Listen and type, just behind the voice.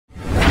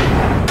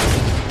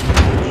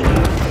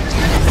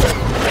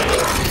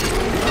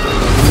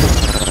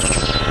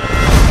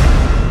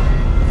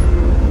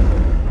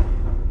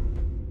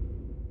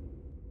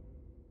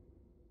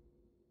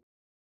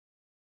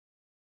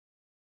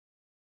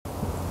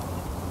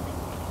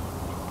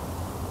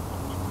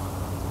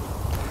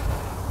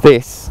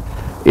This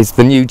is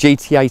the new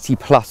GT80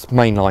 Plus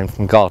mainline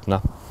from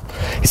Gardner.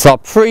 It's our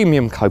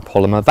premium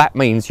copolymer. That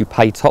means you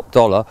pay top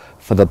dollar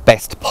for the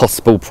best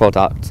possible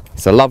product.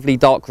 It's a lovely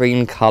dark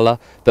green colour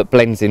that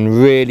blends in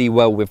really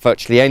well with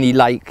virtually any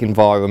lake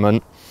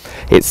environment.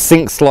 It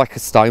sinks like a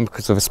stone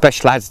because of a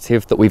special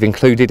additive that we've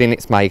included in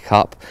its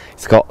makeup.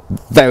 It's got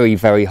very,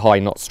 very high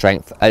knot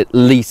strength, at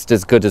least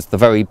as good as the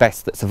very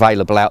best that's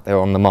available out there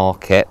on the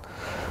market.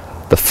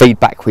 The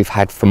feedback we've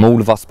had from all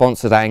of our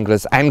sponsored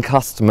anglers and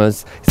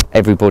customers is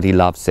everybody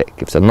loves it. It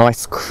gives a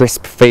nice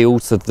crisp feel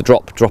to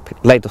the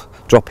lead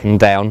dropping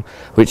down,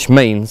 which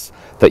means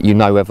that you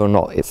know whether or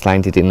not it's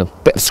landed in a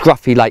bit of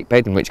scruffy lake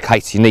bed, in which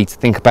case you need to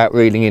think about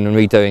reeling in and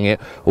redoing it,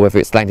 or whether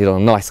it's landed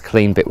on a nice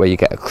clean bit where you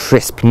get a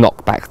crisp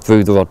knockback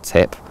through the rod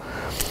tip.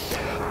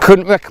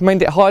 Couldn't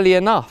recommend it highly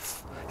enough.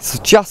 It's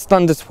just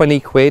under 20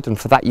 quid, and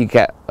for that you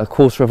get a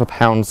 £1/4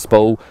 pound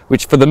spool,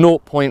 which for the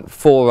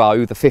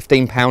 0.40, the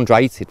 15-pound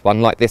rated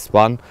one like this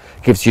one,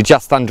 gives you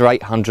just under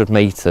 800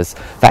 metres.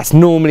 That's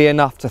normally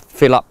enough to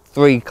fill up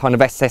 3 kind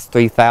of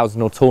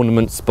SS3000 or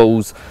tournament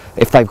spools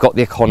if they've got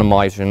the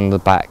economiser in the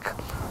back.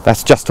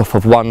 That's just off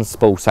of one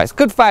spool, so it's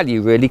good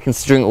value really,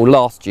 considering it will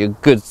last you a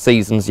good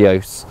season's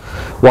use.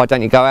 Why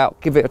don't you go out,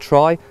 give it a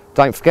try?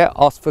 Don't forget,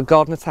 ask for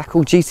Gardner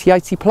Tackle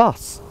GT80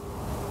 Plus.